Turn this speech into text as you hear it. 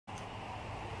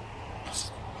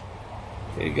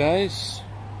Hey guys,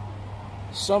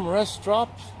 some rest stop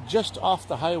just off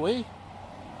the highway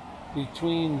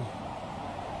between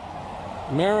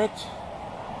Merritt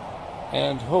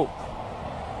and Hope.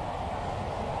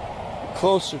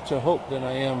 Closer to Hope than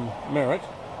I am Merritt.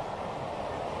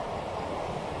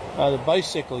 The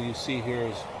bicycle you see here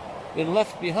has been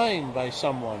left behind by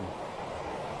someone.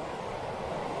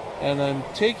 And I'm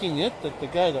taking it that the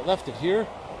guy that left it here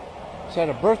has had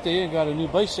a birthday and got a new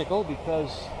bicycle, because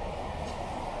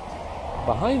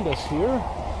behind us here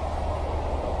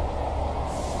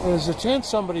is a tent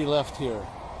somebody left here.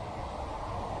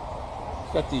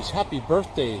 It's got these happy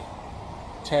birthday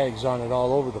tags on it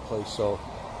all over the place, so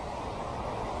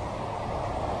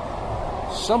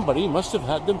somebody must have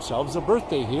had themselves a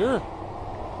birthday here.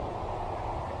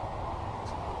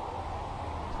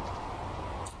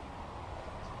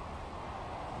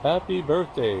 Happy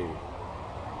birthday.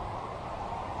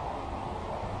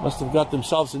 Must have got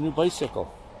themselves a new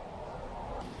bicycle.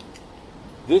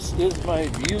 This is my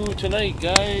view tonight,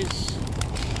 guys.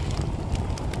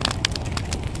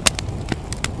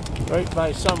 Right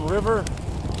by some river.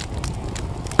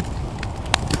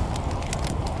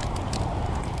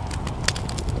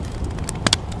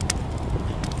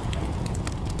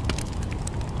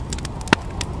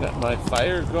 Got my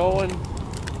fire going.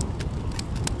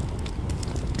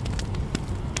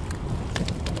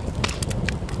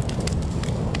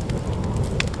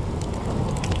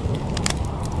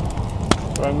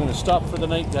 Where I'm going to stop for the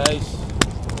night, guys.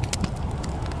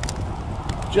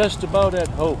 Just about at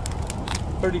Hope.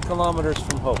 30 kilometers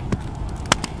from Hope.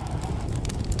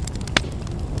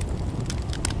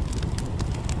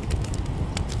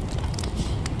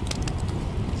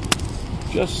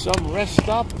 Just some rest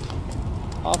stop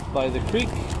off by the creek.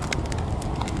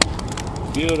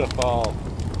 Beautiful.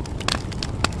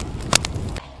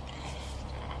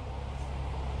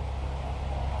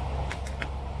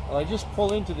 Well, I just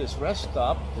pulled into this rest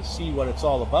stop to see what it's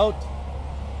all about.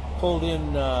 Pulled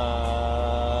in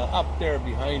up there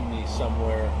behind me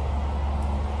somewhere.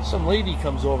 Some lady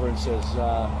comes over and says,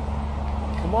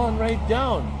 come on right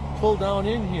down, pull down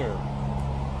in here.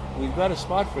 We've got a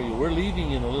spot for you. We're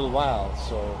leaving in a little while.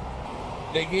 So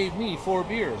they gave me 4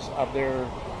 beers of their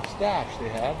stash they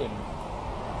had, and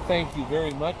thank you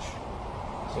very much.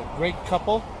 It's a great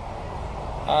couple.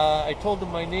 I told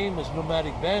them my name is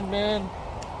Nomadic Vanman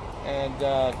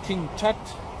and King Tut,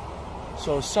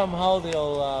 so somehow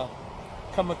they'll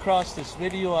come across this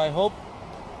video, I hope.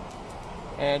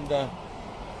 And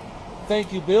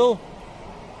thank you, Bill,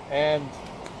 and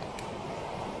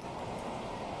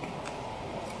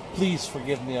please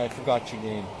forgive me, I forgot your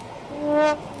name.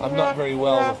 I'm not very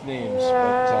well with names,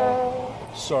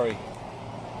 but sorry.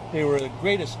 They were the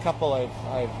greatest couple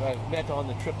I've met on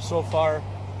the trip so far.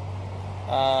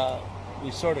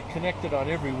 We sort of connected on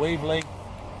every wavelength,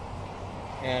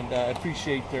 and I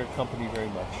appreciate their company very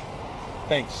much.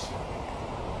 Thanks.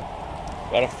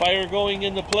 Got a fire going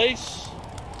in the place.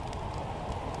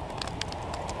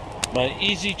 My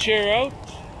easy chair out.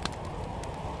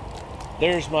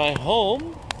 There's my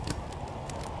home.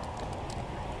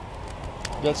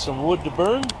 Got some wood to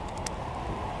burn.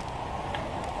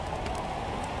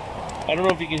 I don't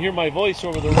know if you can hear my voice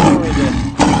over the roar of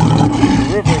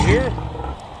the river here.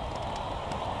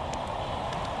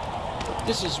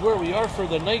 This is where we are for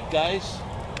the night, guys.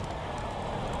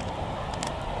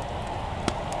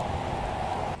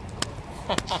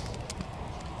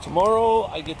 Tomorrow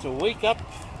I get to wake up,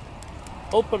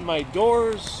 open my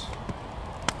doors,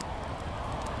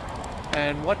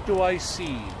 and what do I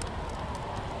see?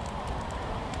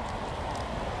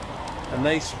 A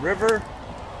nice river.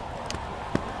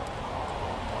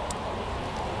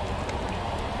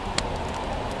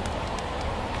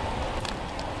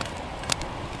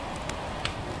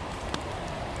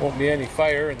 Won't be any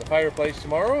fire in the fireplace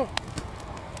tomorrow,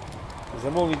 because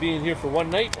I'm only being here for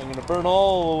one night. I'm going to burn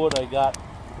all the wood I got.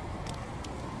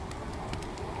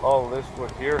 All this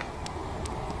wood here.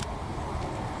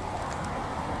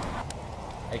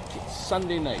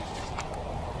 Sunday night,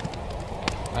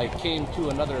 I came to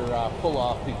another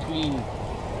pull-off between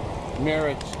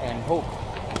Merritt and Hope.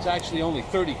 It's actually only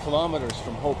 30 kilometers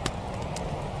from Hope.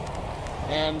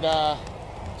 And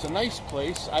it's a nice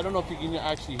place. I don't know if you can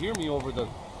actually hear me over the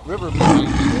river behind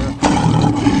me there,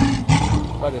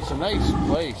 but it's a nice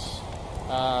place.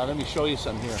 Let me show you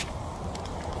some here.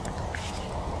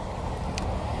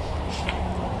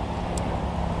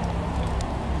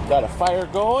 Got a fire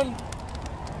going,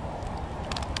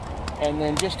 and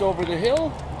then just over the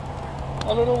hill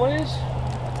a little ways,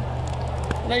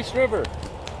 nice river.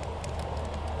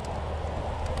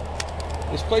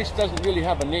 This place doesn't really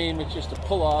have a name, it's just a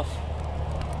pull-off.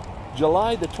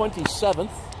 July the 27th,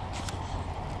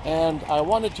 and I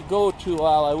wanted to go to,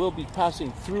 well, I will be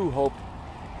passing through Hope,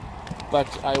 but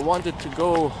I wanted to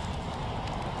go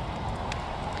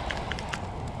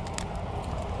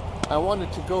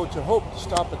to Hope, to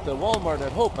stop at the Walmart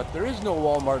at Hope, but there is no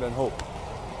Walmart at Hope.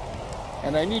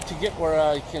 And I need to get where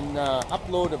I can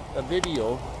upload a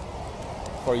video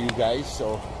for you guys,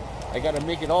 so I got to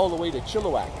make it all the way to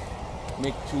Chilliwack,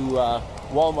 make to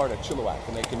Walmart at Chilliwack,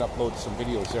 and I can upload some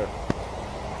videos there.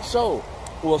 So,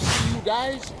 we'll see you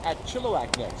guys at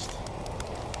Chilliwack next.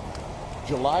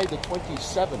 July the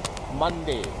 27th,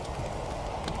 Monday.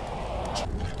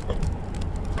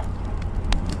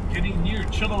 Getting near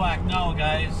Chilliwack now,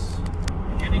 guys.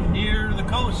 Getting near the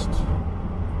coast.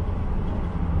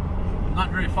 Not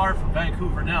very far from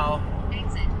Vancouver now.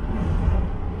 Exit.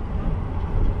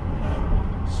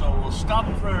 So we'll stop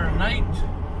for a night,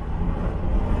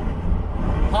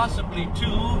 possibly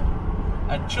 2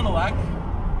 at Chilliwack,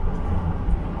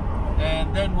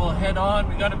 and then we'll head on.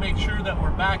 We got to make sure that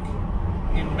we're back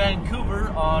in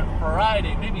Vancouver on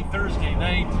Friday, maybe Thursday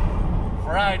night.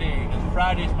 Friday, because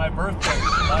Friday's my birthday,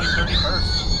 July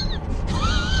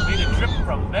 31st. Made a trip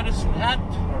from Medicine Hat,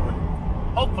 or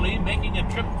hopefully making a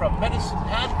trip from Medicine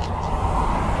Hat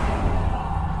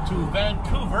to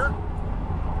Vancouver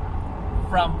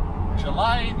from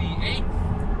July the 8th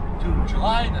to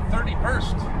July the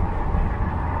 31st.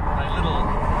 My little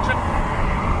trip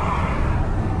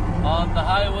on the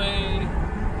highway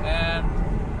and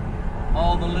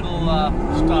all the little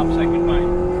stops I can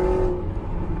find.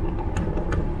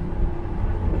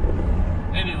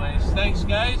 Anyways, thanks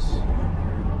guys.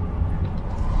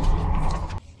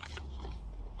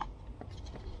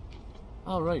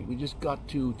 All right, we just got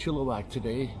to Chilliwack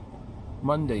today,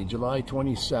 Monday, July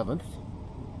 27th.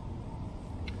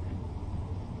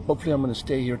 Hopefully I'm going to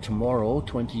stay here tomorrow,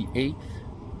 28th.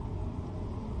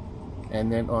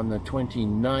 And then on the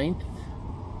 29th,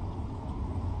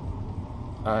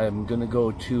 I'm going to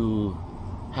go to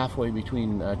halfway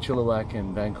between Chilliwack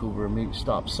and Vancouver, maybe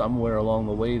stop somewhere along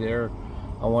the way there.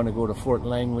 I want to go to Fort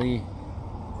Langley,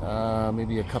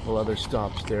 maybe a couple other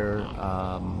stops there.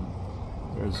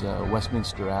 There's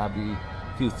Westminster Abbey,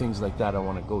 a few things like that I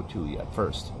want to go to yet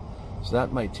first. So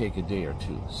that might take a day or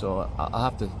two. So I'll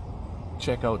have to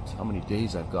check out how many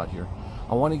days I've got here.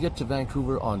 I want to get to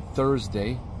Vancouver on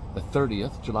Thursday, the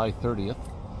 30th, July 30th,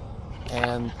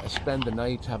 and spend the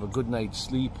night, have a good night's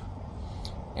sleep.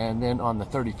 And then on the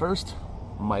 31st,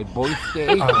 my birthday,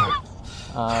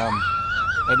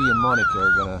 Eddie and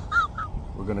Monica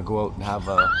we're gonna go out and have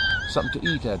something to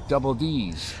eat at Double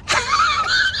D's.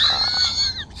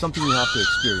 Something you have to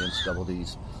experience, Double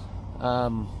D's.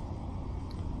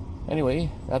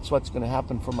 Anyway, that's what's gonna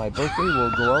happen for my birthday.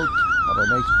 We'll go out, have a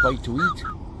nice bite to eat,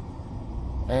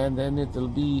 and then it'll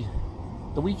be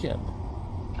the weekend,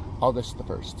 August the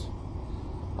 1st.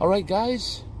 All right,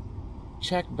 guys,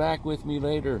 check back with me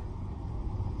later.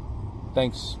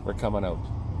 Thanks for coming out.